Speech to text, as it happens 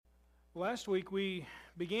Last week we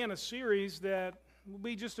began a series that will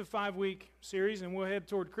be just a 5-week series, and we'll head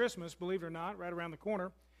toward Christmas, believe it or not, right around the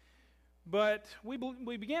corner. But we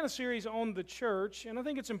began a series on the church, and I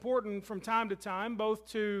think it's important from time to time both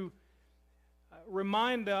to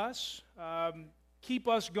remind us, keep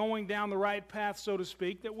us going down the right path, so to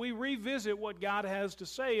speak, that we revisit what God has to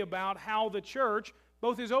say about how the church,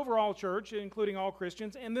 both His overall church, including all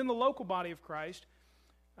Christians, and then the local body of Christ,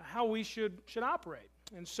 how we should operate.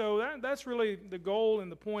 And so that's really the goal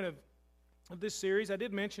and the point of this series. I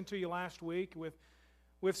did mention to you last week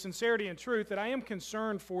with sincerity and truth that I am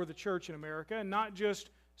concerned for the church in America, and not just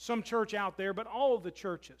some church out there, but all of the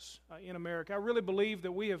churches in America. I really believe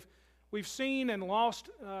that we've seen and lost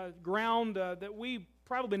ground that we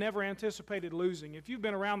probably never anticipated losing. If you've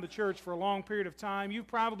been around the church for a long period of time, you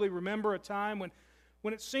probably remember a time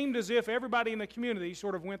when it seemed as if everybody in the community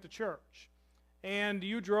sort of went to church. And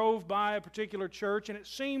you drove by a particular church, and it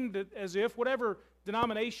seemed as if, whatever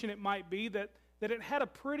denomination it might be, that it had a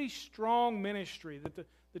pretty strong ministry, that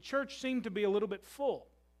the church seemed to be a little bit full.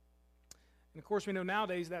 And of course, we know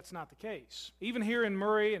nowadays that's not the case. Even here in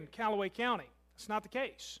Murray and Callaway County, it's not the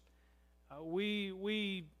case.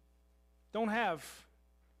 We don't have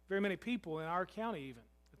very many people in our county even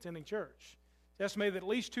attending church. It's estimated that at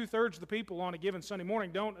least 2/3 of the people on a given Sunday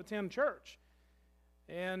morning don't attend church.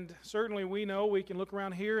 And certainly we know we can look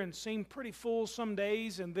around here and seem pretty full some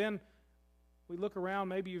days, and then we look around,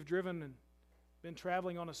 maybe you've driven and been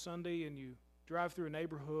traveling on a Sunday and you drive through a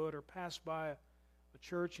neighborhood or pass by a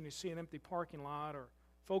church and you see an empty parking lot or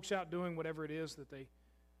folks out doing whatever it is that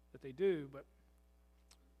they do, but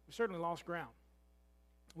we certainly lost ground.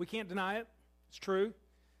 We can't deny it. It's true.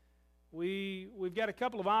 We've got a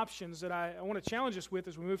couple of options that I want to challenge us with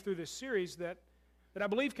as we move through this series that I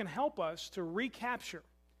believe can help us to recapture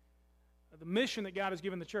the mission that God has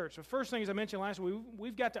given the church. The first thing, as I mentioned last week,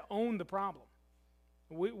 we've got to own the problem.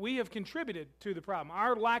 We have contributed to the problem.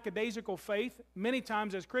 Our lackadaisical faith, many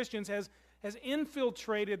times as Christians, has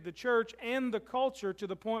infiltrated the church and the culture to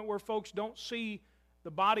the point where folks don't see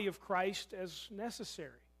the body of Christ as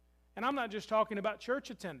necessary. And I'm not just talking about church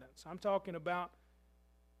attendance. I'm talking about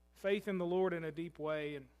faith in the Lord in a deep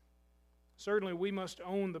way. And certainly we must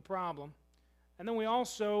own the problem. And then we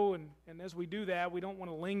also, and as we do that, we don't want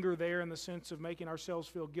to linger there in the sense of making ourselves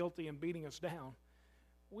feel guilty and beating us down.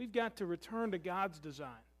 We've got to return to God's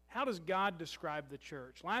design. How does God describe the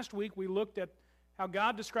church? Last week we looked at how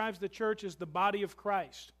God describes the church as the body of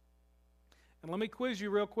Christ. And let me quiz you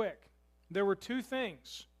real quick. There were two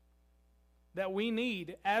things that we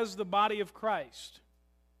need as the body of Christ.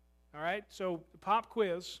 All right, so pop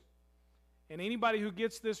quiz. And anybody who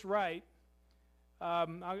gets this right,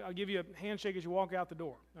 I'll give you a handshake as you walk out the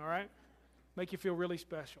door, all right? Make you feel really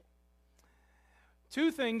special.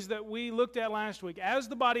 Two things that we looked at last week. As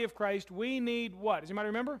the body of Christ, we need what? Does anybody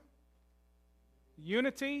remember?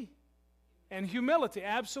 Unity and humility,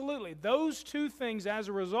 absolutely. Those two things, as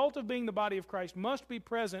a result of being the body of Christ, must be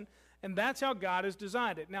present, and that's how God has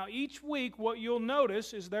designed it. Now, each week, what you'll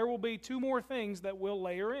notice is there will be two more things that we'll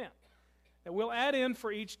layer in, that we'll add in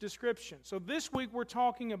for each description. So this week we're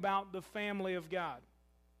talking about the family of God.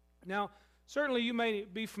 Now, certainly you may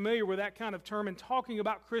be familiar with that kind of term in talking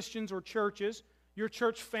about Christians or churches, your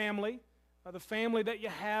church family, the family that you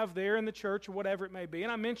have there in the church or whatever it may be,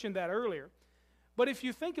 and I mentioned that earlier. But if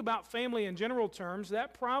you think about family in general terms,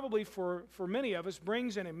 that probably for many of us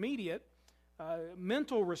brings an immediate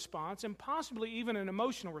mental response and possibly even an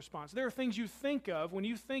emotional response. There are things you think of when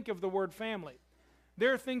you think of the word family.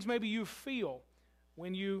 There are things maybe you feel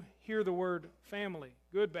when you hear the word family,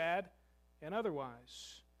 good, bad, and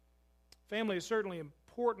otherwise. Family is certainly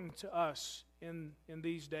important to us in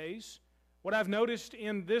these days. What I've noticed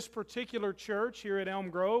in this particular church here at Elm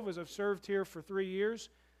Grove, as I've served here for 3 years,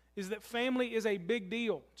 is that family is a big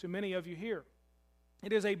deal to many of you here.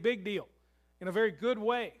 It is a big deal in a very good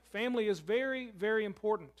way. Family is very, very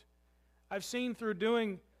important. I've seen through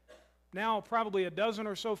doing now probably a dozen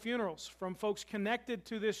or so funerals from folks connected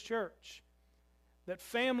to this church, that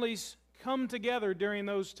families come together during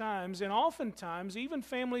those times, and oftentimes even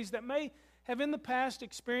families that may have in the past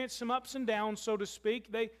experienced some ups and downs, so to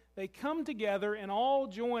speak, they come together and all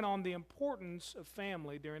join on the importance of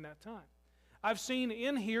family during that time. I've seen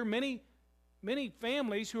in here many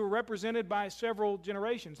families who are represented by several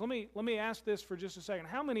generations. Let me ask this for just a second.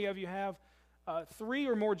 How many of you have 3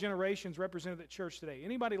 or more generations represented at church today?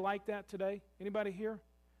 Anybody like that today? Anybody here?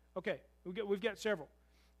 Okay, we've got several.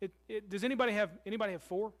 Does anybody have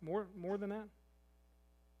 4? More than that?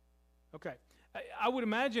 Okay. I would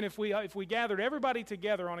imagine if we gathered everybody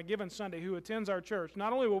together on a given Sunday who attends our church,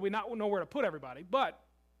 not only will we not know where to put everybody, but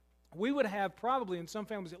we would have probably in some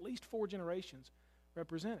families at least 4 generations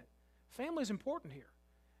represented. Family is important here.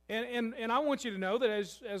 And I want you to know that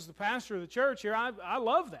as the pastor of the church here, I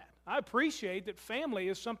love that. I appreciate that family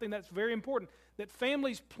is something that's very important, that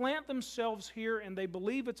families plant themselves here and they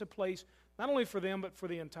believe it's a place not only for them but for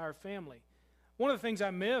the entire family. One of the things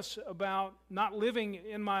I miss about not living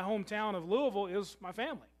in my hometown of Louisville is my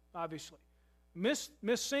family, obviously. Miss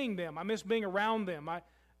seeing them. I miss being around them. I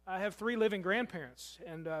have 3 living grandparents,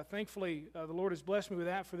 and thankfully the Lord has blessed me with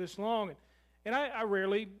that for this long. And I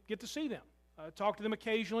rarely get to see them. Talk to them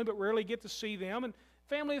occasionally, but rarely get to see them. And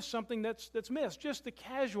family is something that's missed, just the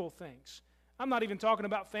casual things. I'm not even talking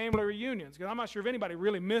about family reunions, because I'm not sure if anybody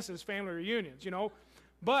really misses family reunions,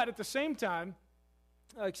 But at the same time,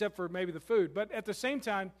 except for maybe the food, but at the same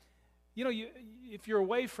time, if you're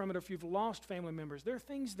away from it or if you've lost family members, there are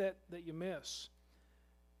things that you miss.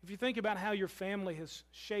 If you think about how your family has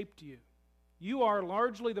shaped you, you are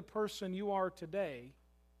largely the person you are today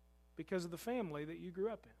because of the family that you grew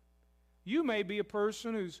up in. You may be a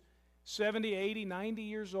person who's 70, 80, 90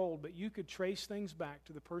 years old, but you could trace things back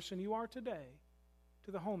to the person you are today,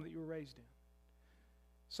 to the home that you were raised in.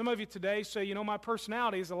 Some of you today say, my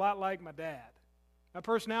personality is a lot like my dad. My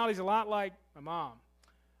personality is a lot like my mom.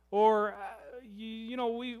 Or,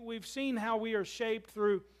 we've seen how we are shaped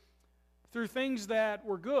through things that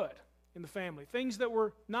were good in the family, things that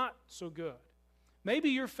were not so good. Maybe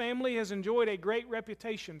your family has enjoyed a great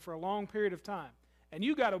reputation for a long period of time, and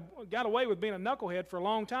you got away with being a knucklehead for a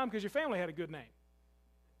long time because your family had a good name.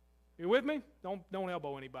 You with me? Don't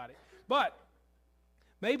elbow anybody. But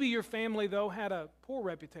maybe your family, though, had a poor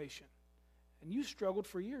reputation, and you struggled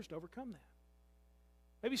for years to overcome that.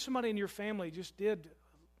 Maybe somebody in your family just did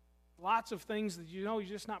lots of things that you're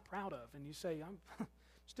just not proud of, and you say, I'm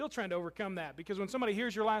still trying to overcome that, because when somebody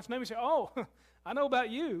hears your last name, you say, oh, I know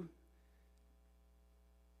about you.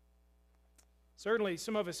 Certainly,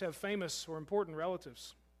 some of us have famous or important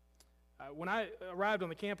relatives. When I arrived on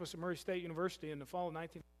the campus at Murray State University in the fall of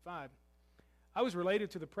 1995, I was related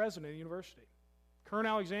to the president of the university. Kern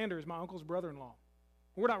Alexander is my uncle's brother-in-law.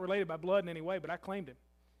 We're not related by blood in any way, but I claimed him.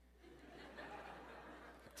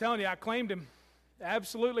 I'm telling you, I claimed him.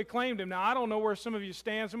 Absolutely claimed him. Now, I don't know where some of you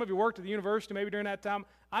stand. Some of you worked at the university maybe during that time.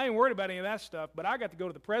 I ain't worried about any of that stuff, but I got to go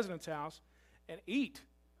to the president's house and eat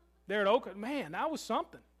there at Oakland. Man, that was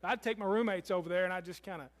something. I'd take my roommates over there, and I'd just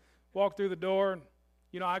kind of walk through the door,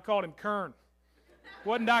 and, I called him Kern.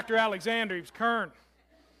 Wasn't Dr. Alexander, he was Kern.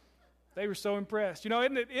 They were so impressed.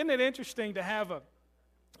 Isn't it interesting to have a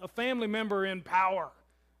family member in power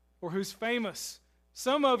or who's famous?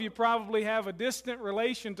 Some of you probably have a distant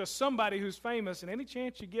relation to somebody who's famous, and any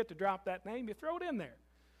chance you get to drop that name, you throw it in there,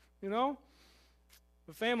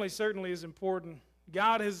 The family certainly is important.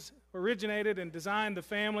 God has originated and designed the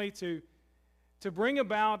family to bring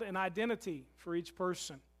about an identity for each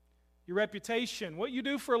person. Your reputation, what you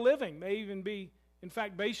do for a living may even be, in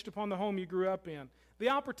fact, based upon the home you grew up in. The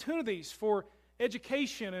opportunities for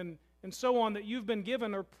education and so on that you've been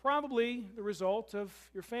given are probably the result of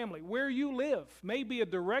your family. Where you live may be a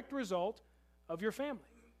direct result of your family.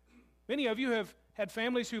 Many of you have had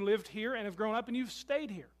families who lived here and have grown up, and you've stayed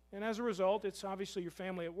here. And as a result, it's obviously your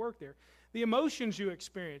family at work there. The emotions you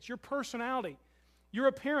experience, your personality, your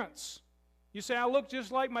appearance. You say, I look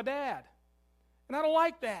just like my dad. And I don't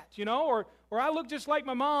like that, or I look just like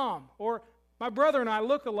my mom, or my brother and I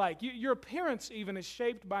look alike. Your appearance even is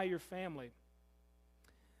shaped by your family.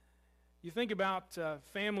 You think about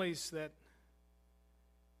families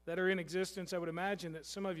that are in existence. I would imagine that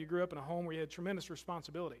some of you grew up in a home where you had tremendous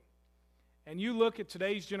responsibility. And you look at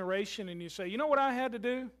today's generation and you say, you know what I had to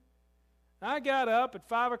do? I got up at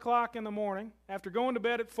 5 o'clock in the morning after going to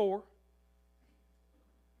bed at 4.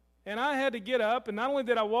 And I had to get up, and not only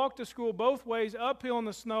did I walk to school both ways uphill in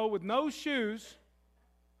the snow with no shoes,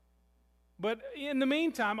 but in the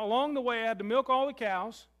meantime, along the way, I had to milk all the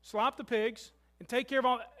cows, slop the pigs, and take care of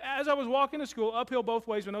all, as I was walking to school, uphill both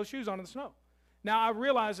ways with no shoes on in the snow. Now, I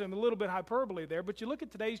realize I'm a little bit hyperbole there, but you look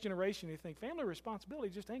at today's generation and you think family responsibility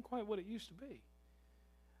just ain't quite what it used to be.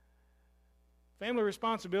 Family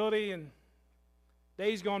responsibility in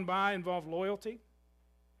days gone by involved loyalty,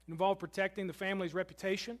 involved protecting the family's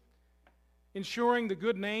reputation, ensuring the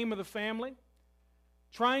good name of the family,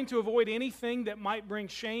 trying to avoid anything that might bring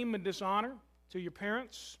shame and dishonor to your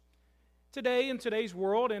parents. Today, in today's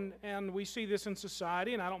world, and we see this in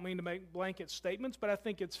society, and I don't mean to make blanket statements, but I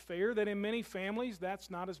think it's fair that in many families that's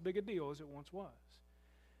not as big a deal as it once was.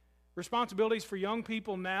 Responsibilities for young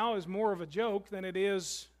people now is more of a joke than it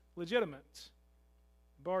is legitimate.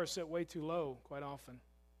 The bar is set way too low quite often.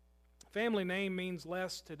 Family name means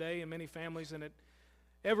less today in many families than it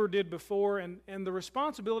ever did before, and the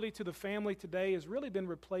responsibility to the family today has really been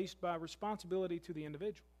replaced by responsibility to the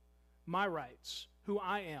individual. My rights, who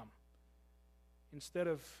I am, instead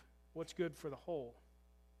of what's good for the whole.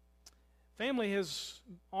 Family has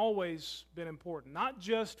always been important, not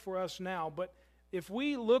just for us now, but if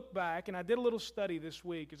we look back, and I did a little study this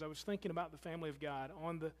week as I was thinking about the family of God,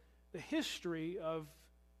 on the history of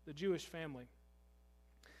the Jewish family.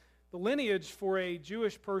 The lineage for a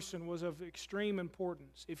Jewish person was of extreme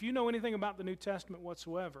importance. If you know anything about the New Testament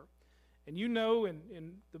whatsoever, and you know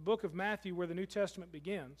in the book of Matthew where the New Testament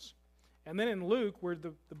begins, and then in Luke where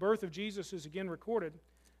the birth of Jesus is again recorded,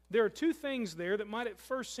 there are two things there that might at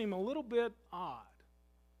first seem a little bit odd.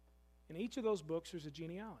 In each of those books there's a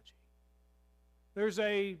genealogy. There's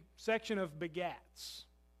a section of begats,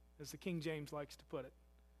 as the King James likes to put it.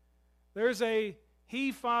 There's a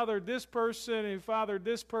he fathered this person, and he fathered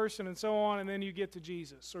this person, and so on, and then you get to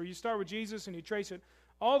Jesus. Or you start with Jesus and you trace it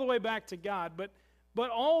all the way back to God. But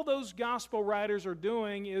all those gospel writers are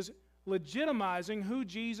doing is legitimizing who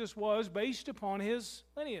Jesus was based upon his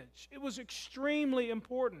lineage. It was extremely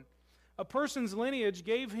important. A person's lineage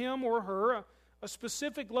gave him or her a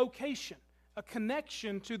specific location, a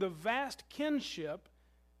connection to the vast kinship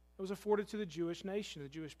that was afforded to the Jewish nation, the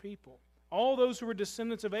Jewish people. All those who were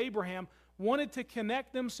descendants of Abraham wanted to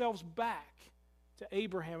connect themselves back to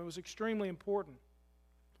Abraham. It was extremely important.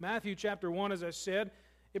 Matthew chapter 1, as I said,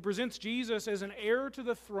 it presents Jesus as an heir to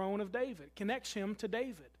the throne of David, connects him to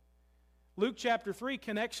David. Luke chapter 3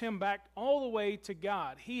 connects him back all the way to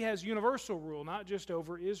God. He has universal rule, not just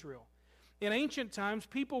over Israel. In ancient times,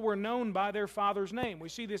 people were known by their father's name. We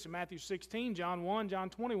see this in Matthew 16, John 1, John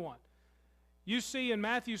 21. You see in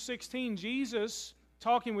Matthew 16, Jesus,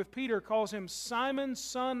 talking with Peter, calls him Simon,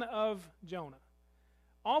 son of Jonah.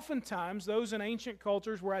 Oftentimes, those in ancient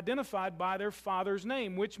cultures were identified by their father's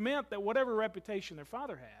name, which meant that whatever reputation their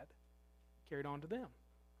father had carried on to them.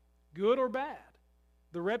 Good or bad,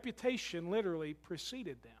 the reputation literally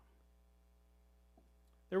preceded them.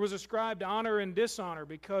 There was ascribed honor and dishonor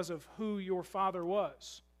because of who your father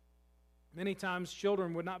was. Many times,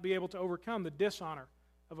 children would not be able to overcome the dishonor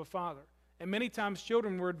of a father. And many times,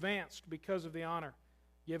 children were advanced because of the honor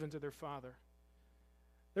given to their father.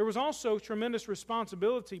 There was also tremendous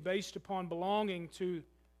responsibility based upon belonging to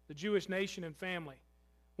the Jewish nation and family.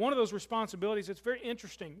 One of those responsibilities that's very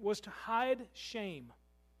interesting was to hide shame.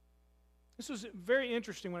 This was very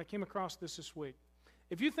interesting when I came across this week.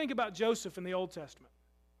 If you think about Joseph in the Old Testament,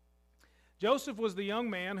 Joseph was the young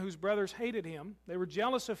man whose brothers hated him. They were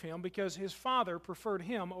jealous of him because his father preferred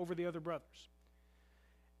him over the other brothers.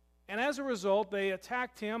 And as a result, they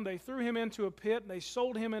attacked him, they threw him into a pit, and they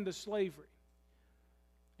sold him into slavery.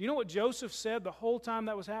 Do you know what Joseph said the whole time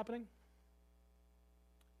that was happening?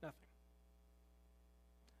 Nothing.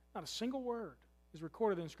 Not a single word is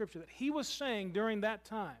recorded in Scripture that he was saying during that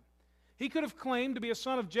time. He could have claimed to be a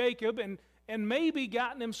son of Jacob and maybe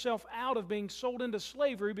gotten himself out of being sold into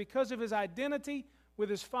slavery because of his identity with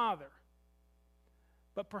his father.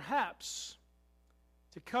 But perhaps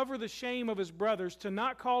to cover the shame of his brothers, to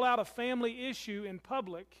not call out a family issue in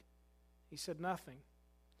public, he said nothing.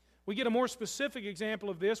 We get a more specific example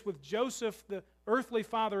of this with Joseph, the earthly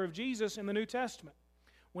father of Jesus, in the New Testament.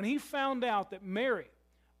 When he found out that Mary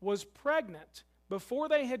was pregnant before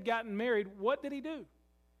they had gotten married, what did he do?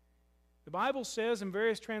 The Bible says in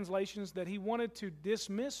various translations that he wanted to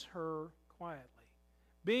dismiss her quietly.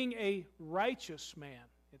 Being a righteous man,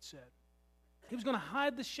 it said. He was going to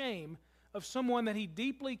hide the shame of someone that he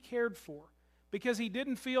deeply cared for because he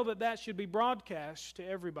didn't feel that that should be broadcast to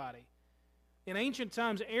everybody. In ancient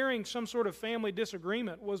times, airing some sort of family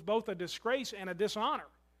disagreement was both a disgrace and a dishonor.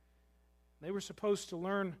 They were supposed to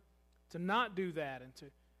learn to not do that and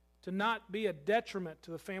to not be a detriment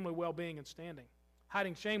to the family well-being and standing.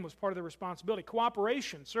 Hiding shame was part of their responsibility.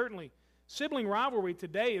 Cooperation, certainly. Sibling rivalry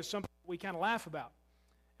today is something we kind of laugh about.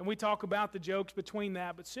 And we talk about the jokes between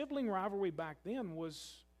that, but sibling rivalry back then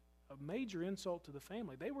was a major insult to the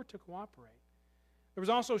family. They were to cooperate. There was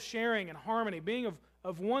also sharing and harmony, being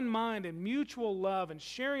of one mind and mutual love and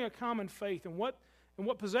sharing a common faith. And what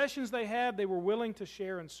possessions they had, they were willing to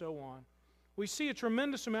share and so on. We see a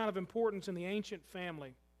tremendous amount of importance in the ancient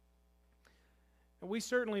family. And we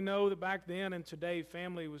certainly know that back then and today,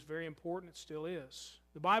 family was very important. It still is.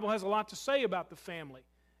 The Bible has a lot to say about the family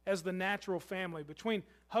as the natural family between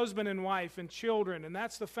husband and wife and children. And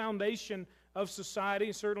that's the foundation of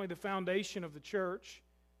society, certainly the foundation of the church.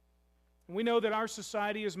 And we know that our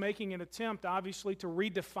society is making an attempt, obviously, to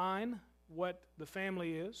redefine what the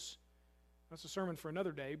family is. That's a sermon for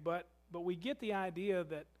another day, but we get the idea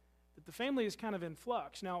that the family is kind of in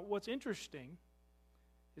flux. Now, what's interesting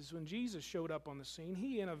is when Jesus showed up on the scene,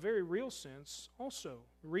 he, in a very real sense, also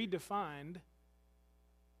redefined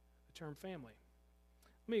the term family.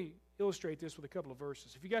 Let me illustrate this with a couple of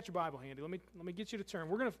verses. If you got your Bible handy, let me get you to turn.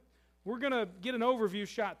 We're gonna get an overview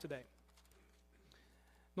shot today.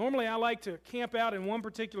 Normally, I like to camp out in one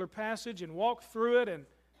particular passage and walk through it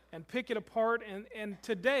and pick it apart. And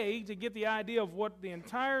today, to get the idea of what the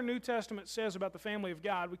entire New Testament says about the family of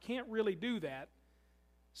God, we can't really do that.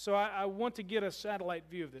 So I want to get a satellite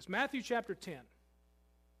view of this. Matthew chapter 10.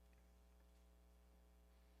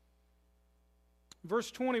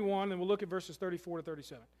 Verse 21, and we'll look at verses 34 to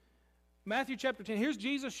 37. Matthew chapter 10. Here's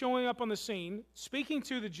Jesus showing up on the scene, speaking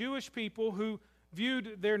to the Jewish people who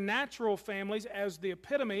viewed their natural families as the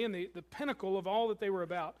epitome and the pinnacle of all that they were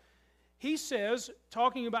about. He says,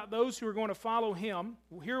 talking about those who are going to follow him,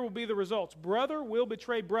 here will be the results. Brother will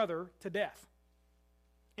betray brother to death,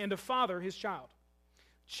 and a father his child.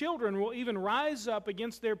 Children will even rise up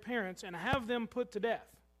against their parents and have them put to death.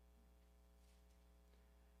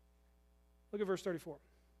 Look at verse 34.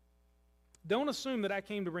 Don't assume that I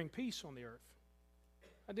came to bring peace on the earth.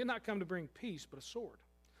 I did not come to bring peace, but a sword.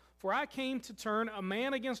 For I came to turn a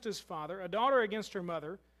man against his father, a daughter against her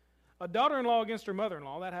mother, a daughter-in-law against her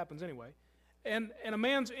mother-in-law, that happens anyway, and a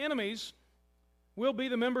man's enemies will be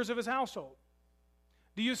the members of his household.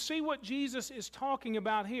 Do you see what Jesus is talking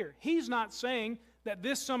about here? He's not saying that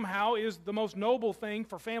this somehow is the most noble thing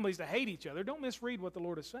for families to hate each other. Don't misread what the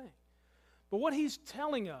Lord is saying. But what he's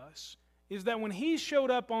telling us is that when he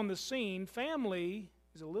showed up on the scene, family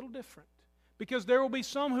is a little different. Because there will be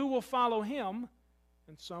some who will follow him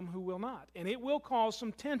and some who will not. And it will cause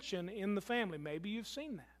some tension in the family. Maybe you've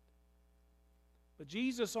seen that. But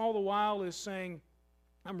Jesus all the while is saying,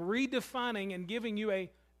 I'm redefining and giving you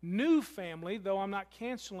a new family, though I'm not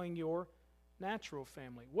canceling your natural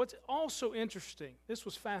family. What's also interesting, this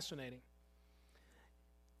was fascinating.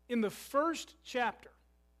 In the first chapter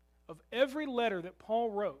of every letter that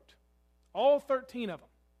Paul wrote, all 13 of them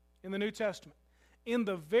in the New Testament, in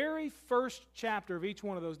the very first chapter of each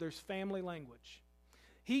one of those, there's family language.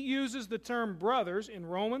 He uses the term brothers in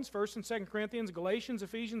Romans, 1st and 2nd Corinthians, Galatians,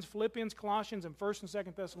 Ephesians, Philippians, Colossians, and 1st and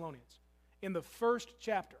 2nd Thessalonians. In the first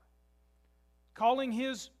chapter. Calling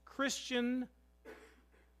his Christian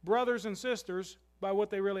brothers and sisters by what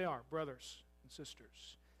they really are, brothers and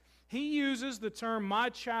sisters. He uses the term my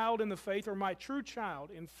child in the faith, or my true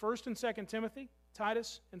child, in 1st and 2nd Timothy,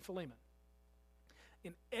 Titus, and Philemon.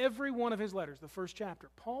 In every one of his letters, the first chapter,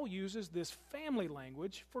 Paul uses this family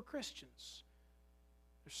language for Christians.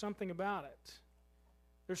 There's something about it.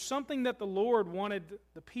 There's something that the Lord wanted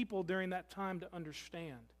the people during that time to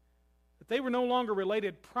understand. That they were no longer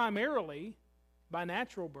related primarily by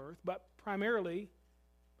natural birth, but primarily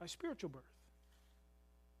by spiritual birth.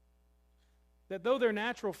 That though their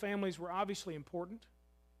natural families were obviously important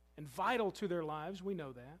and vital to their lives, we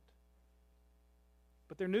know that.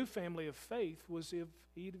 But their new family of faith was of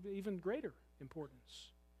even greater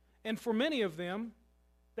importance. And for many of them,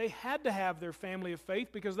 they had to have their family of faith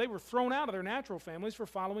because they were thrown out of their natural families for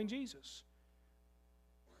following Jesus.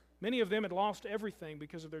 Many of them had lost everything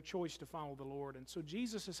because of their choice to follow the Lord. And so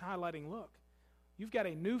Jesus is highlighting, look, you've got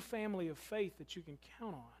a new family of faith that you can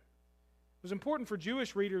count on. It was important for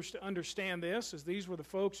Jewish readers to understand this, as these were the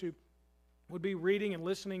folks who would be reading and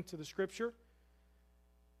listening to the Scripture.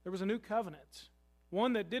 There was a new covenant,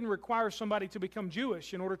 one that didn't require somebody to become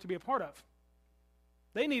Jewish in order to be a part of.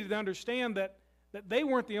 They needed to understand that they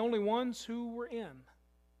weren't the only ones who were in.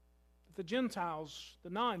 That the Gentiles, the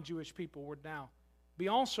non-Jewish people, would now be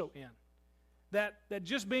also in. That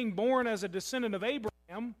just being born as a descendant of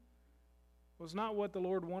Abraham was not what the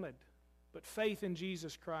Lord wanted, but faith in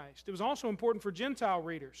Jesus Christ. It was also important for Gentile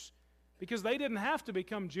readers because they didn't have to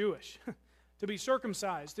become Jewish to be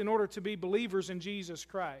circumcised in order to be believers in Jesus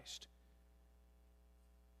Christ.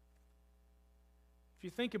 If you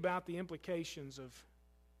think about the implications of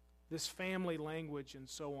this family language and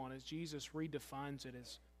so on, as Jesus redefines it,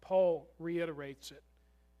 as Paul reiterates it,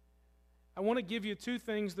 I want to give you two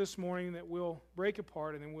things this morning that we'll break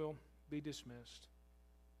apart and then we'll be dismissed.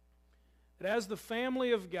 That as the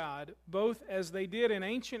family of God, both as they did in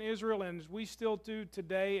ancient Israel and as we still do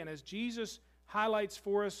today, and as Jesus highlights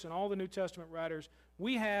for us in all the New Testament writers,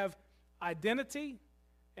 we have identity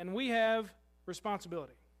and we have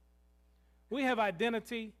responsibility. We have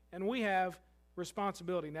identity and we have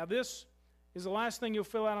responsibility. Now this is the last thing you'll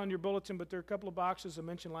fill out on your bulletin, but there are a couple of boxes I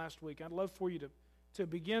mentioned last week. I'd love for you to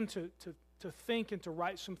begin to think and to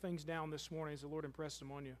write some things down this morning as the Lord impresses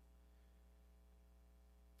them on you.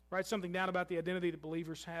 Write something down about the identity that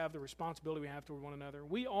believers have, the responsibility we have toward one another.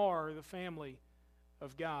 We are the family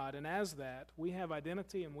of God, and as that, we have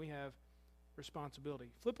identity and we have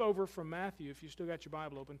responsibility. Flip over from Matthew, if you still got your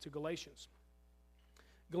Bible open, to Galatians.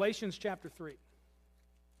 Galatians chapter 3.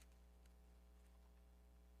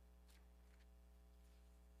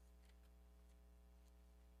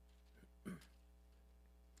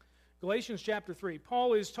 Galatians chapter 3.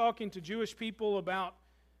 Paul is talking to Jewish people about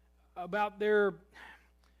their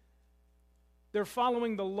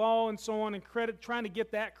following the law and so on, and trying to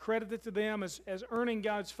get that credited to them as earning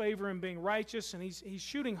God's favor and being righteous, and he's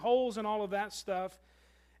shooting holes in all of that stuff.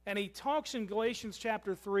 And he talks in Galatians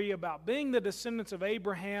chapter 3 about being the descendants of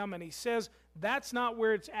Abraham, and he says that's not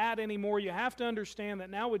where it's at anymore. You have to understand that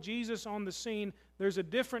now with Jesus on the scene, there's a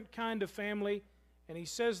different kind of family. And he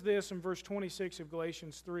says this in verse 26 of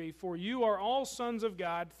Galatians 3, "For you are all sons of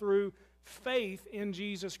God through faith in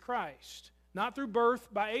Jesus Christ." Not through birth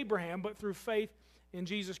by Abraham, but through faith in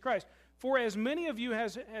Jesus Christ. "For as many of you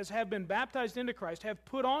as have been baptized into Christ have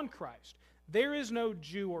put on Christ. There is no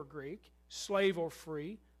Jew or Greek, slave or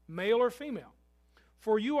free, male or female.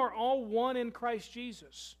 For you are all one in Christ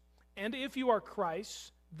Jesus. And if you are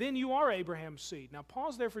Christ's, then you are Abraham's seed." Now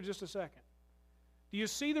pause there for just a second. Do you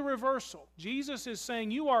see the reversal? Jesus is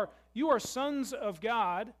saying you are sons of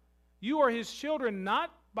God. You are His children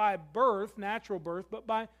not by birth, natural birth, but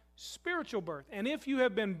by spiritual birth. And if you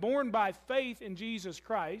have been born by faith in Jesus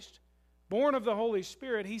Christ, born of the Holy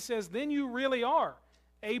Spirit, He says, then you really are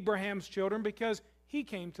Abraham's children, because he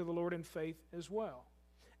came to the Lord in faith as well.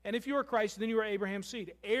 And if you are Christ, then you are Abraham's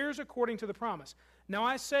seed, heirs according to the promise. Now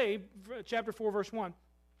I say, chapter 4, verse 1,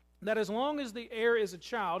 that as long as the heir is a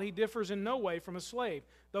child, he differs in no way from a slave,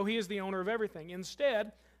 though he is the owner of everything.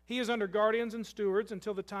 Instead, he is under guardians and stewards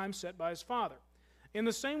until the time set by his father. In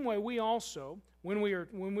the same way, we also, when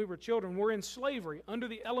we were children, were in slavery under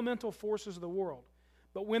the elemental forces of the world.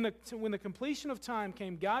 But when the completion of time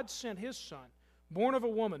came, God sent His Son, born of a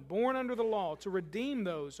woman, born under the law, to redeem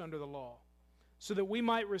those under the law, so that we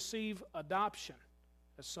might receive adoption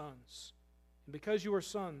as sons. And because you are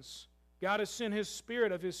sons, God has sent His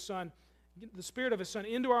Spirit of His Son, the Spirit of His Son,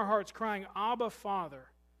 into our hearts, crying, "Abba, Father."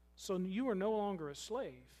 So you are no longer a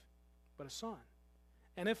slave, but a son.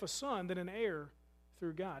 And if a son, then an heir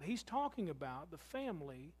through God. He's talking about the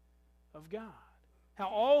family of God. How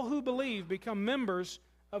all who believe become members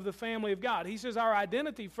of the family of God. He says our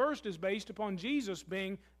identity first is based upon Jesus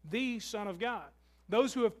being the Son of God.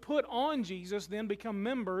 Those who have put on Jesus then become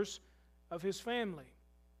members of His family.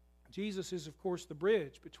 Jesus is, of course, the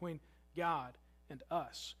bridge between God and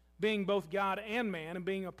us, being both God and man, and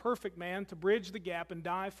being a perfect man to bridge the gap and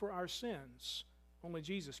die for our sins. Only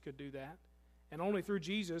Jesus could do that, and only through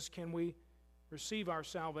Jesus can we receive our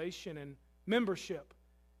salvation and membership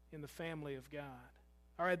in the family of God.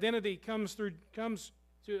 Our identity comes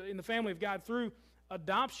in the family of God through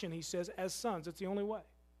adoption, he says, as sons. It's the only way.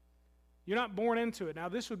 You're not born into it. Now,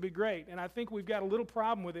 this would be great, and I think we've got a little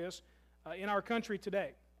problem with this in our country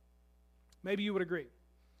today. Maybe you would agree.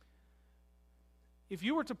 If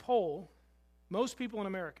you were to poll most people in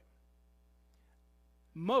America,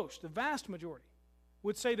 the vast majority,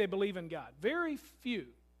 would say they believe in God. Very few,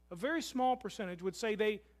 a very small percentage, would say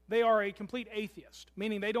they are a complete atheist,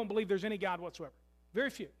 meaning they don't believe there's any God whatsoever. Very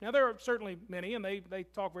few. Now, there are certainly many, and they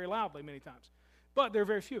talk very loudly many times, but there are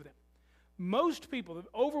very few of them. Most people, the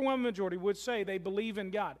overwhelming majority, would say they believe in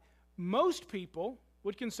God. Most people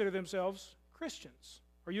would consider themselves Christians.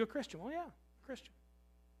 Are you a Christian? Well, yeah, Christian.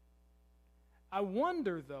 I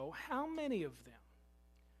wonder, though, how many of them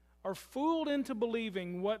are fooled into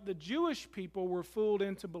believing what the Jewish people were fooled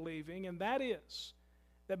into believing, and that is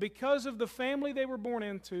that because of the family they were born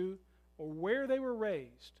into or where they were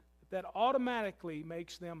raised, that automatically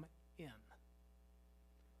makes them in.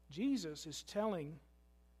 Jesus is telling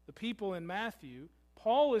the people in Matthew,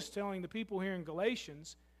 Paul is telling the people here in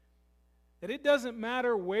Galatians, that it doesn't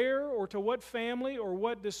matter where or to what family or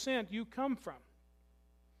what descent you come from.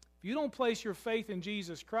 If you don't place your faith in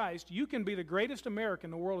Jesus Christ, you can be the greatest American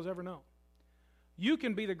the world has ever known. You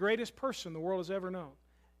can be the greatest person the world has ever known.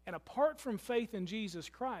 And apart from faith in Jesus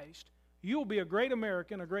Christ, you'll be a great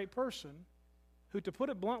American, a great person, who, to put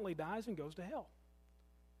it bluntly, dies and goes to hell.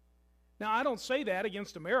 Now, I don't say that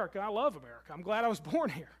against America. I love America. I'm glad I was born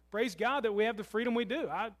here. Praise God that we have the freedom we do.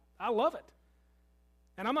 I love it.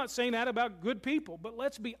 And I'm not saying that about good people, but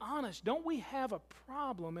let's be honest. Don't we have a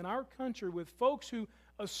problem in our country with folks who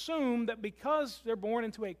assume that because they're born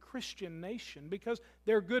into a Christian nation, because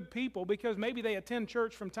they're good people, because maybe they attend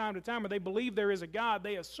church from time to time, or they believe there is a God,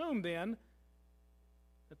 they assume then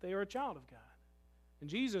that they are a child of God. And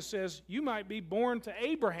Jesus says, you might be born to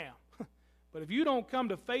Abraham, but if you don't come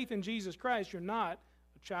to faith in Jesus Christ, you're not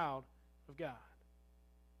a child of God.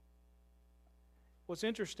 What's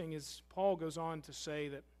interesting is Paul goes on to say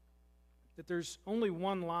that that there's only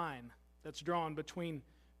one line that's drawn between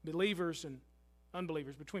believers and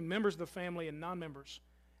unbelievers, between members of the family and non-members.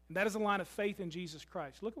 And that is the line of faith in Jesus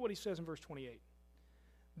Christ. Look at what he says in verse 28.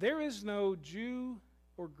 There is no Jew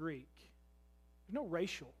or Greek. There's no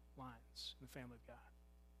racial lines in the family of God.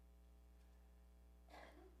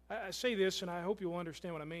 I say this, and I hope you'll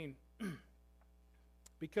understand what I mean,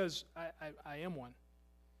 because I am one.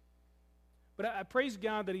 But I praise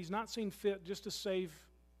God that he's not seen fit just to save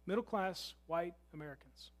middle-class white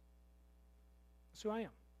Americans. That's who I am.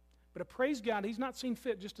 But I praise God he's not seen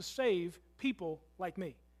fit just to save people like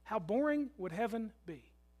me. How boring would heaven be?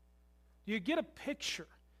 Do you get a picture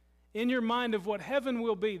in your mind of what heaven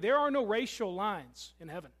will be? There are no racial lines in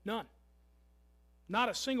heaven. None. Not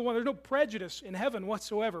a single one. There's no prejudice in heaven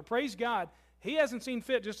whatsoever. Praise God. He hasn't seen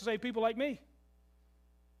fit just to save people like me.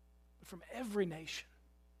 But from every nation,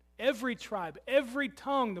 every tribe, every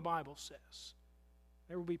tongue, the Bible says,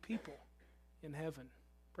 there will be people in heaven.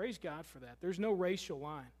 Praise God for that. There's no racial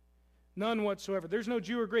line. None whatsoever. There's no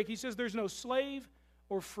Jew or Greek. He says there's no slave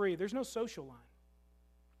or free. There's no social line.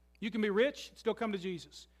 You can be rich and still come to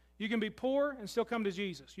Jesus. You can be poor and still come to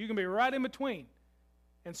Jesus. You can be right in between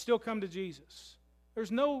and still come to Jesus.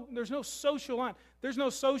 There's no social line. There's no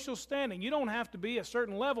social standing. You don't have to be a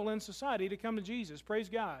certain level in society to come to Jesus. Praise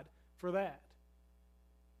God for that.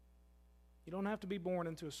 You don't have to be born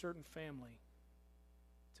into a certain family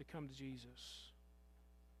to come to Jesus.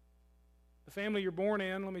 The family you're born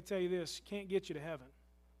in, let me tell you this, can't get you to heaven,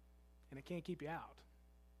 and it can't keep you out.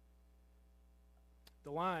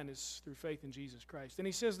 The line is through faith in Jesus Christ. And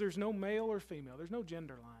he says there's no male or female. There's no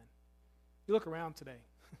gender line. You look around today.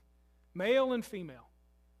 Male and female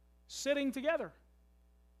sitting together,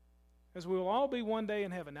 as we will all be one day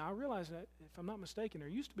in heaven. Now, I realize that, if I'm not mistaken, there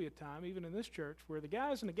used to be a time, even in this church, where the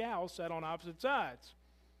guys and the gals sat on opposite sides.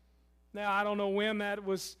 Now, I don't know when that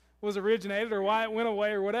was originated or why it went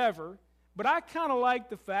away or whatever, but I kind of like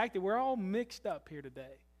the fact that we're all mixed up here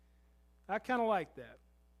today. I kind of like that.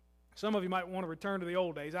 Some of you might want to return to the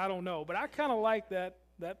old days. I don't know, but I kind of like that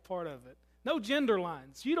part of it. No gender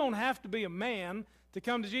lines. You don't have to be a man to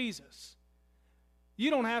come to Jesus. You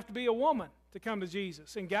don't have to be a woman to come to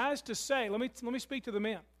Jesus. And guys, to say, let me speak to the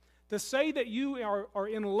men. To say that you are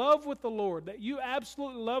in love with the Lord, that you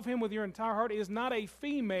absolutely love Him with your entire heart, is not a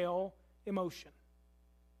female emotion.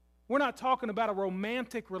 We're not talking about a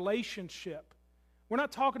romantic relationship. We're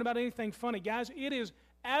not talking about anything funny. Guys, it is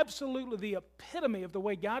absolutely the epitome of the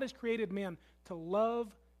way God has created men to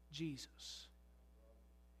love Jesus.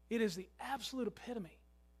 It is the absolute epitome.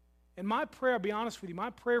 And my prayer, I'll be honest with you,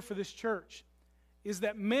 my prayer for this church is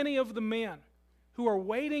that many of the men who are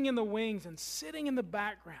waiting in the wings and sitting in the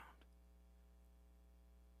background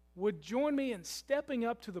would join me in stepping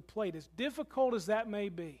up to the plate, as difficult as that may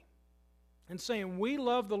be, and saying, we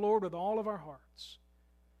love the Lord with all of our hearts.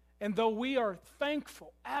 And though we are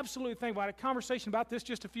thankful, absolutely thankful, I had a conversation about this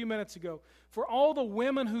just a few minutes ago, for all the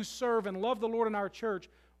women who serve and love the Lord in our church,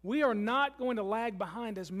 we are not going to lag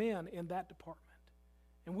behind as men in that department.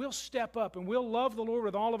 And we'll step up and we'll love the Lord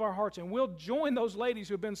with all of our hearts, and we'll join those ladies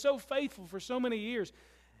who have been so faithful for so many years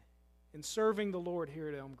in serving the Lord here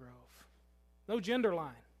at Elm Grove. No gender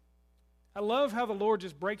line. I love how the Lord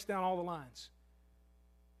just breaks down all the lines.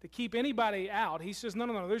 To keep anybody out, He says,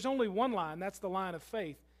 no, there's only one line. That's the line of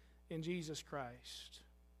faith in Jesus Christ.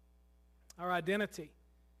 Our identity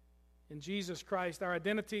in Jesus Christ, our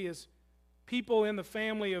identity as people in the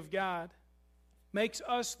family of God, makes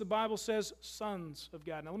us, the Bible says, sons of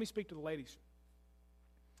God. Now let me speak to the ladies.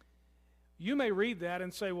 You may read that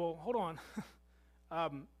and say, well, hold on.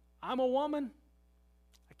 I'm a woman.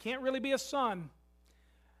 I can't really be a son.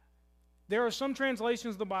 There are some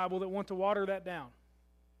translations of the Bible that want to water that down.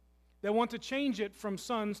 They want to change it from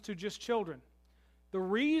sons to just children. The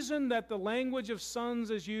reason that the language of sons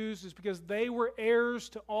is used is because they were heirs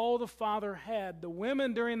to all the father had. The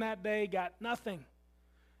women during that day got nothing.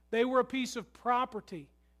 They were a piece of property.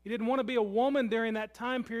 You didn't want to be a woman during that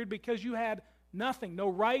time period because you had nothing, no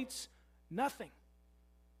rights, nothing.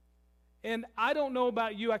 And I don't know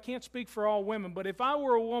about you, I can't speak for all women, but if I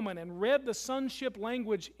were a woman and read the sonship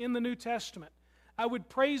language in the New Testament, I would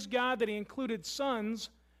praise God that He included sons,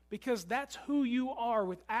 because that's who you are,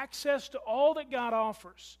 with access to all that God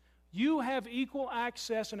offers. You have equal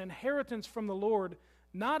access and inheritance from the Lord,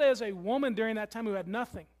 not as a woman during that time who had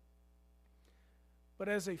nothing, but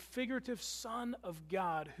as a figurative son of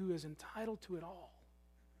God who is entitled to it all.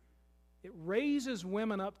 It raises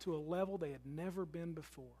women up to a level they had never been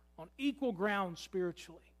before, on equal ground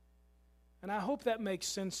spiritually. And I hope that makes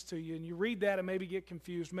sense to you, and you read that and maybe get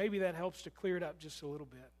confused. Maybe that helps to clear it up just a little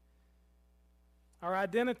bit. Our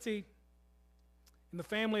identity in the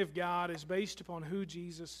family of God is based upon who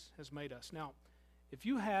Jesus has made us. Now, if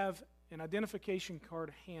you have an identification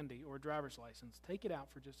card handy or a driver's license, take it out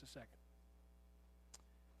for just a second.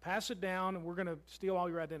 Pass it down, and we're going to steal all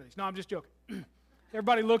your identities. No, I'm just joking.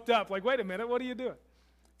 Everybody looked up like, wait a minute, what are you doing?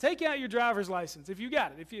 Take out your driver's license if you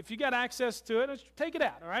got it. If you got access to it, take it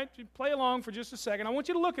out, all right? You play along for just a second. I want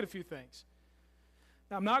you to look at a few things.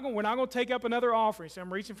 Now, we're not going to take up another offering, so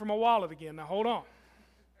I'm reaching for my wallet again. Now, hold on,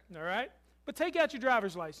 all right? But take out your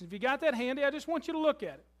driver's license. If you got that handy, I just want you to look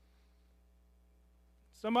at it.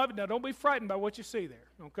 Some of it, now don't be frightened by what you see there,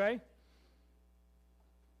 okay?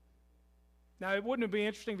 Now, it wouldn't it be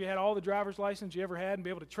interesting if you had all the driver's license you ever had and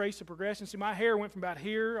be able to trace the progression? See, my hair went from about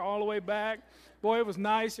here all the way back. Boy, it was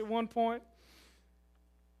nice at one point.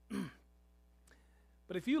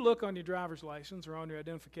 But if you look on your driver's license or on your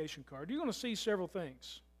identification card, you're going to see several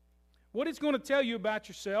things. What it's going to tell you about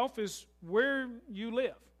yourself is where you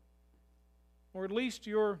live, or at least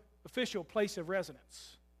your official place of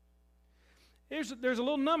residence. There's a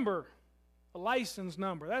little number, a license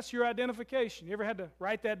number. That's your identification. You ever had to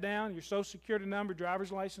write that down? Your Social Security number,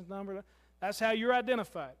 driver's license number. That's how you're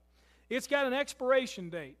identified. It's got an expiration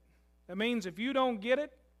date. That means if you don't get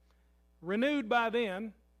it renewed by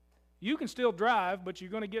then, you can still drive, but you're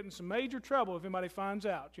going to get in some major trouble if anybody finds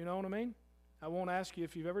out. You know what I mean? I won't ask you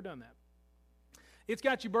if you've ever done that. It's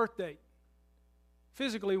got your birth date.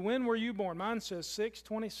 Physically, when were you born? Mine says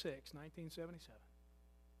 6/26, 1977.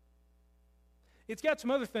 It's got some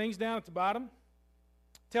other things down at the bottom.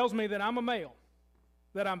 It tells me that I'm a male,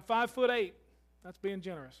 that I'm 5'8". That's being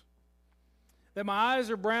generous. That my eyes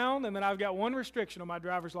are brown, and that I've got one restriction on my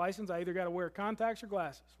driver's license. I either got to wear contacts or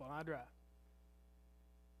glasses while I drive.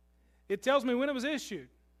 It tells me when it was issued,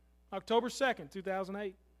 October 2nd, 2008.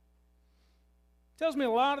 It tells me a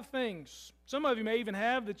lot of things. Some of you may even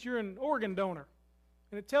have that you're an organ donor,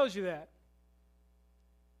 and it tells you that.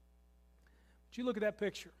 But you look at that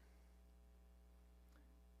picture.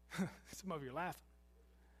 Some of you are laughing.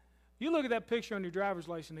 You look at that picture on your driver's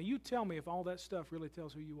license, and you tell me if all that stuff really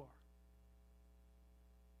tells who you are.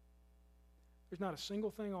 There's not a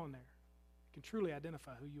single thing on there that can truly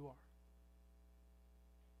identify who you are.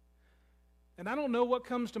 And I don't know what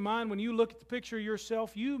comes to mind when you look at the picture of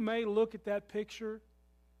yourself. You may look at that picture,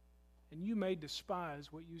 and you may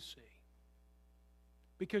despise what you see.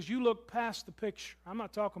 Because you look past the picture. I'm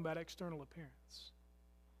not talking about external appearance.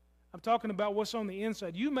 I'm talking about what's on the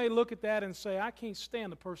inside. You may look at that and say, I can't stand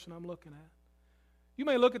the person I'm looking at. You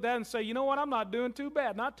may look at that and say, you know what, I'm not doing too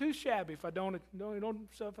bad, not too shabby if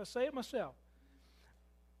I say it myself.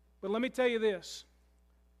 But let me tell you this.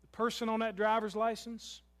 The person on that driver's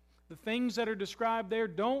license, the things that are described there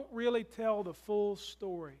don't really tell the full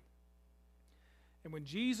story. And when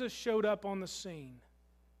Jesus showed up on the scene,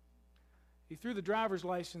 he threw the driver's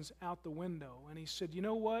license out the window and he said, you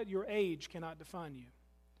know what, your age cannot define you.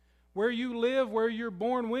 Where you live, where you're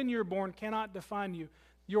born, when you're born cannot define you.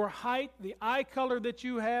 Your height, the eye color that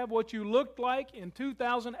you have, what you looked like in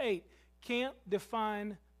 2008 can't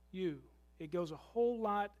define you. It goes a whole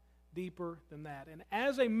lot deeper than that. And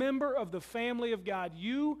as a member of the family of God,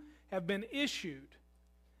 you have been issued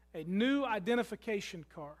a new identification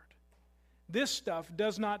card. This stuff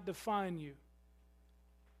does not define you.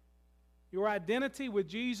 Your identity with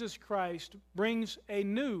Jesus Christ brings a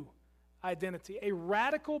new identity, a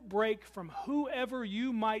radical break from whoever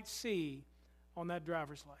you might see on that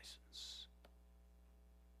driver's license.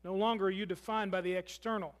 No longer are you defined by the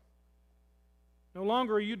external. No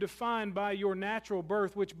longer are you defined by your natural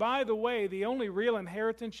birth, which, by the way, the only real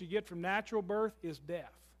inheritance you get from natural birth is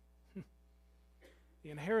death.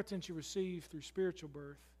 The inheritance you receive through spiritual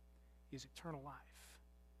birth is eternal life.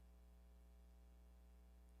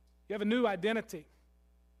 You have a new identity.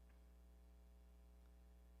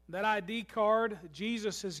 That ID card that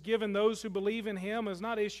Jesus has given those who believe in Him is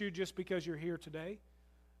not issued just because you're here today,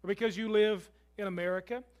 or because you live in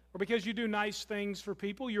America, or because you do nice things for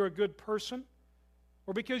people, you're a good person,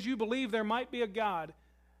 or because you believe there might be a God.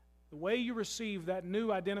 The way you receive that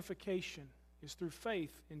new identification is through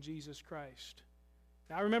faith in Jesus Christ.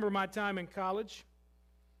 Now, I remember my time in college,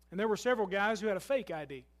 and there were several guys who had a fake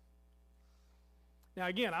ID. Now,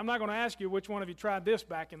 again, I'm not going to ask you which one of you tried this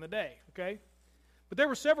back in the day, okay? But there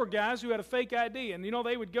were several guys who had a fake ID, and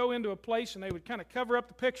they would go into a place and they would kind of cover up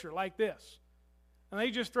the picture like this. And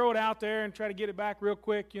they just throw it out there and try to get it back real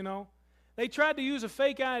quick, They tried to use a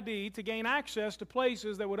fake ID to gain access to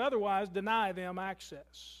places that would otherwise deny them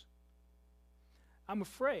access. I'm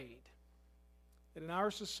afraid that in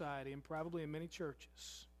our society, and probably in many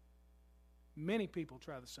churches, many people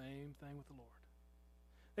try the same thing with the Lord.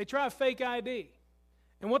 They try a fake ID.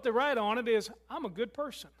 And what they write on it is, I'm a good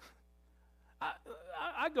person.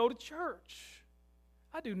 I go to church.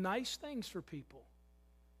 I do nice things for people.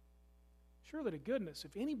 Surely to goodness,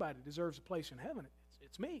 if anybody deserves a place in heaven,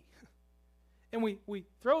 it's me. And we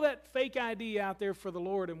throw that fake ID out there for the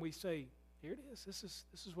Lord, and we say, here it is. This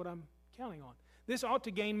is what I'm counting on. This ought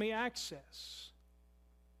to gain me access.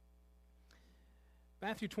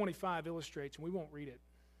 Matthew 25 illustrates, and we won't read it,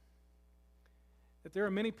 that there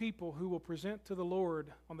are many people who will present to the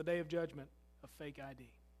Lord on the day of judgment a fake ID.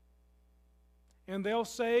 And they'll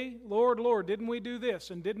say, Lord, Lord, didn't we do this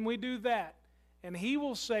and didn't we do that? And He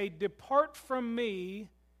will say, depart from me,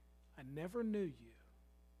 I never knew you.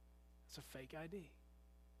 It's a fake ID.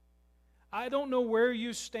 I don't know where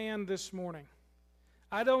you stand this morning.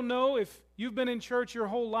 I don't know if you've been in church your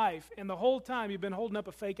whole life and the whole time you've been holding up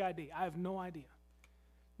a fake ID. I have no idea.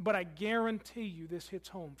 But I guarantee you this hits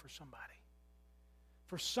home for somebody.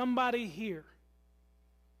 For somebody here,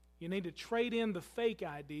 you need to trade in the fake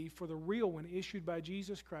ID for the real one issued by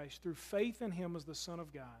Jesus Christ through faith in Him as the Son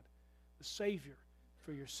of God, the Savior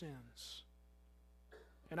for your sins.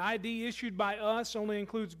 An ID issued by us only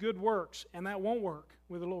includes good works, and that won't work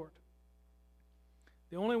with the Lord.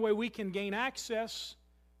 The only way we can gain access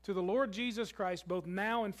to the Lord Jesus Christ, both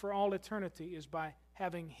now and for all eternity, is by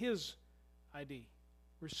having His ID,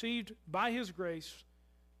 received by His grace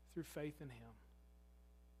through faith in Him.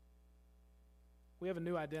 We have a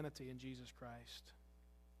new identity in Jesus Christ.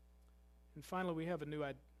 And finally, we have a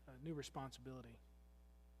new responsibility.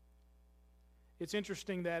 It's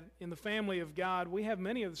interesting that in the family of God, we have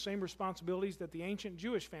many of the same responsibilities that the ancient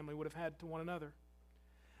Jewish family would have had to one another.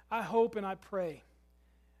 I hope and I pray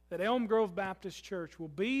that Elm Grove Baptist Church will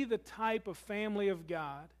be the type of family of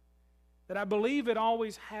God that I believe it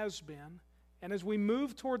always has been, and as we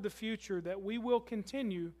move toward the future, that we will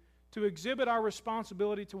continue to exhibit our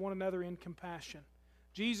responsibility to one another in compassion.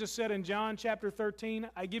 Jesus said in John chapter 13,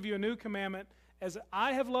 I give you a new commandment, as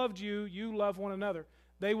I have loved you, you love one another.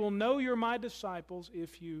 They will know you're my disciples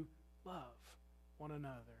if you love one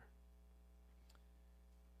another.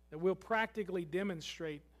 That we'll practically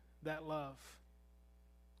demonstrate that love.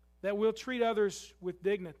 That we'll treat others with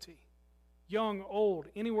dignity, young, old,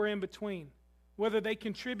 anywhere in between, whether they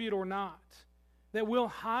contribute or not. That we'll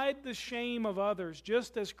hide the shame of others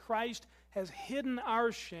just as Christ has hidden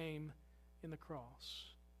our shame in the cross.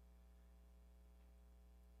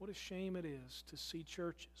 What a shame it is to see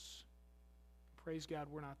churches. Praise God,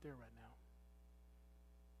 we're not there right now.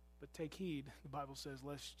 But take heed, the Bible says,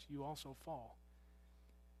 lest you also fall.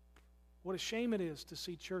 What a shame it is to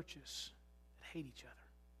see churches that hate each other.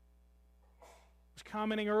 I was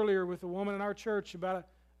commenting earlier with a woman in our church about a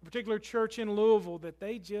particular church in Louisville that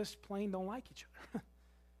they just plain don't like each other.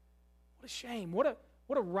 What a shame. What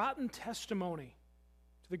a rotten testimony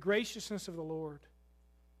to the graciousness of the Lord.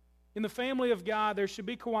 In the family of God, there should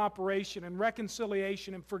be cooperation and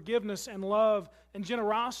reconciliation and forgiveness and love and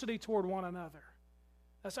generosity toward one another.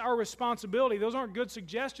 That's our responsibility. Those aren't good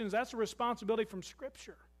suggestions. That's a responsibility from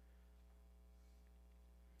Scripture.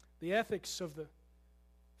 The ethics of the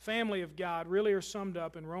family of God really are summed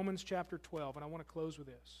up in Romans chapter 12, and I want to close with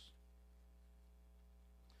this.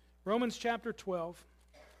 Romans chapter 12,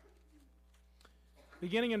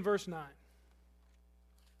 beginning in verse 9.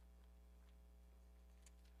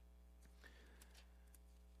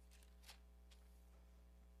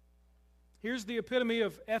 Here's the epitome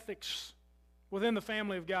of ethics within the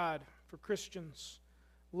family of God for Christians.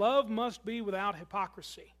 Love must be without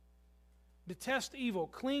hypocrisy. Detest evil,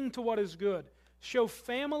 cling to what is good. Show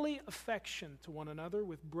family affection to one another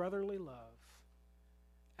with brotherly love.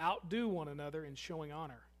 Outdo one another in showing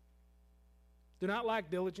honor. Do not lack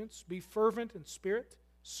diligence. Be fervent in spirit.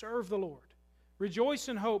 Serve the Lord. Rejoice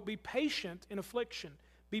in hope. Be patient in affliction.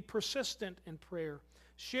 Be persistent in prayer.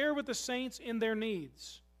 Share with the saints in their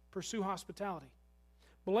needs. Pursue hospitality.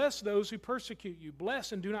 Bless those who persecute you.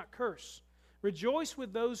 Bless and do not curse. Rejoice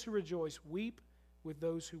with those who rejoice. Weep with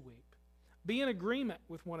those who weep. Be in agreement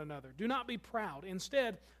with one another. Do not be proud.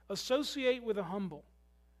 Instead, associate with the humble.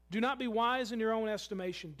 Do not be wise in your own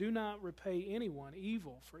estimation. Do not repay anyone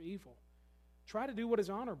evil for evil. Try to do what is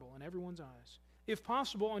honorable in everyone's eyes. If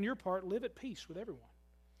possible, on your part, live at peace with everyone.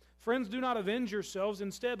 Friends, do not avenge yourselves.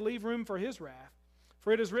 Instead, leave room for His wrath.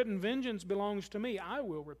 For it is written, vengeance belongs to me. I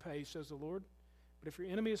will repay, says the Lord. But if your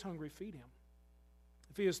enemy is hungry, feed him.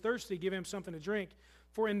 If he is thirsty, give him something to drink.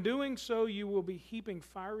 For in doing so, you will be heaping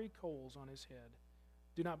fiery coals on his head.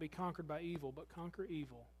 Do not be conquered by evil, but conquer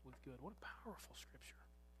evil with good. What a powerful scripture.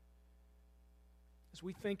 As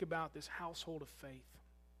we think about this household of faith,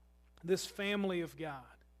 this family of God,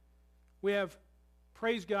 we have,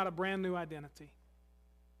 praise God, a brand new identity.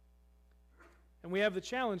 And we have the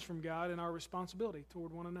challenge from God and our responsibility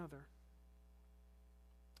toward one another.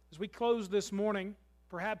 As we close this morning,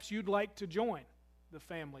 perhaps you'd like to join the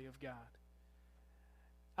family of God.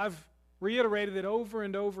 I've reiterated it over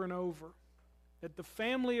and over and over, that the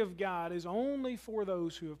family of God is only for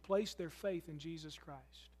those who have placed their faith in Jesus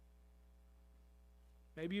Christ.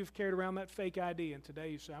 Maybe you've carried around that fake ID, and today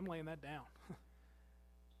you say, I'm laying that down.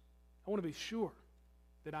 I want to be sure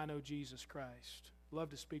that I know Jesus Christ. Love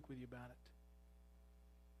to speak with you about it.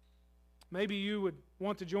 Maybe you would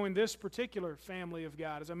want to join this particular family of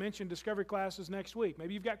God. As I mentioned, discovery classes next week.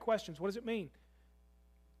 Maybe you've got questions. What does it mean?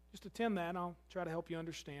 Just attend that, and I'll try to help you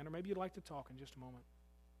understand. Or maybe you'd like to talk in just a moment.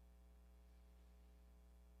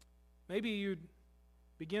 Maybe you'd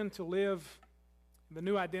begin to live the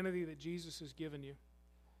new identity that Jesus has given you.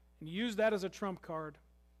 And you use that as a trump card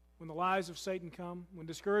when the lies of Satan come, when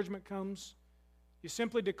discouragement comes. You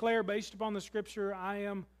simply declare, based upon the Scripture, I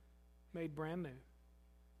am made brand new.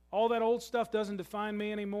 All that old stuff doesn't define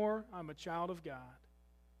me anymore. I'm a child of God.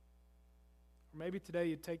 Or maybe today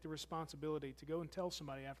you'd take the responsibility to go and tell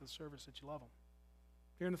somebody after the service that you love them.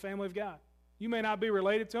 You're in the family of God. You may not be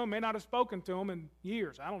related to them, may not have spoken to them in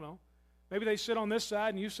years. I don't know. Maybe they sit on this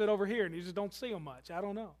side and you sit over here and you just don't see them much. I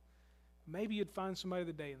don't know. Maybe you'd find somebody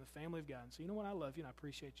today in the family of God and say, you know what, I love you and I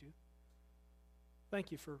appreciate you.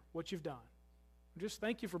 Thank you for what you've done. Just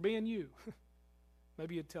thank you for being you.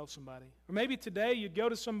 Maybe you'd tell somebody. Or maybe today you'd go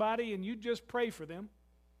to somebody and you'd just pray for them.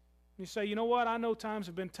 You say, you know what, I know times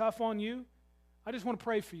have been tough on you. I just want to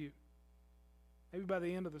pray for you. Maybe by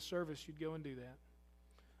the end of the service you'd go and do that.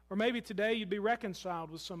 Or maybe today you'd be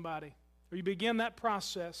reconciled with somebody. Or you begin that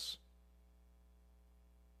process.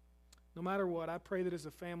 No matter what, I pray that as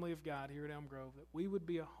a family of God here at Elm Grove, that we would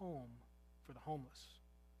be a home for the homeless.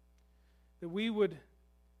 That we would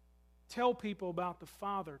tell people about the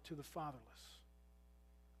Father to the fatherless.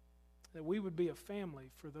 That we would be a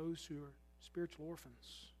family for those who are spiritual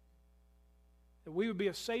orphans. That we would be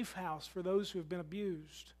a safe house for those who have been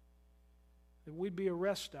abused. That we'd be a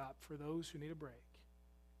rest stop for those who need a break.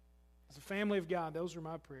 As a family of God, those are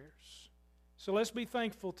my prayers. So let's be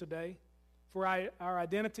thankful today for our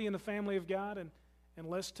identity in the family of God, and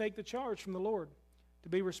let's take the charge from the Lord to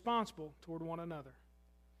be responsible toward one another.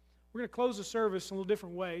 We're going to close the service in a little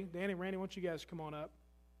different way. Danny, Randy, why don't you guys come on up?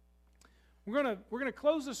 We're going to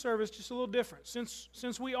close the service just a little different.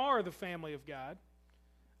 Since we are the family of God,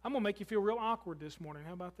 I'm going to make you feel real awkward this morning.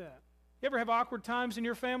 How about that? You ever have awkward times in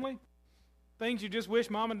your family? Things you just wish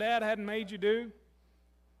mom and dad hadn't made you do?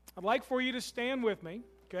 I'd like for you to stand with me,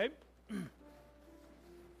 okay?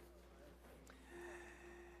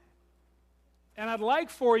 And I'd like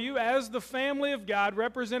for you, as the family of God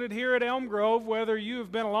represented here at Elm Grove, whether you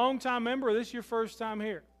have been a long-time member or this is your first time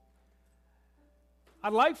here,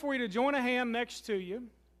 I'd like for you to join a hand next to you.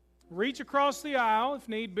 Reach across the aisle if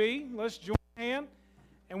need be. Let's join a hand.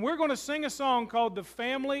 And we're going to sing a song called The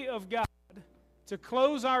Family of God to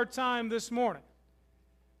close our time this morning.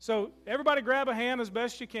 So everybody grab a hand as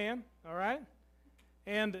best you can, all right?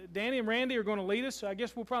 And Danny and Randy are going to lead us, so I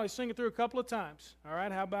guess we'll probably sing it through a couple of times. All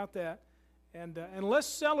right, how about that? And let's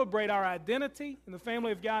celebrate our identity in the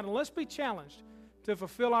family of God, and let's be challenged to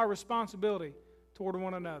fulfill our responsibility toward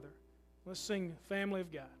one another. Let's sing Family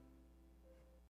of God.